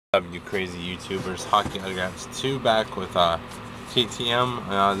You crazy YouTubers, Hockey Autographs 2 back with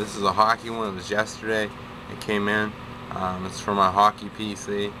TTM. This is a hockey one. It was yesterday. It came in. It's for my hockey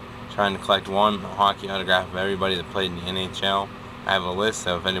PC. Trying to collect one hockey autograph of everybody that played in the NHL. I have a list,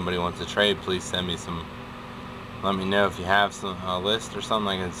 so if anybody wants to trade, please send me some. Let me know if you have a list or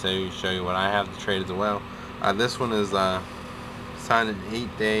something. I can show you what I have to trade as well. This one is signed in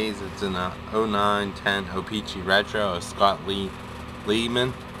 8 days. It's in a 09-10 OPC Retro of Scott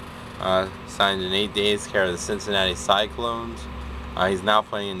Lehman. Signed in 8 days, care of the Cincinnati Cyclones. He's now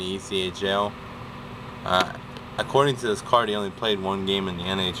playing in the echl. According to this card, he only played one game in the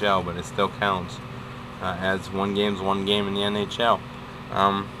NHL, but it still counts as one game in the NHL.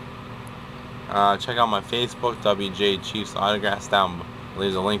 Check out my Facebook, WJ Chiefs Autographs,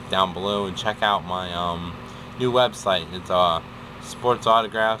 leave the link down below, and check out my new website. It's Sports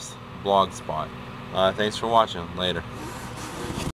Autographs Blogspot. Thanks for watching. Later.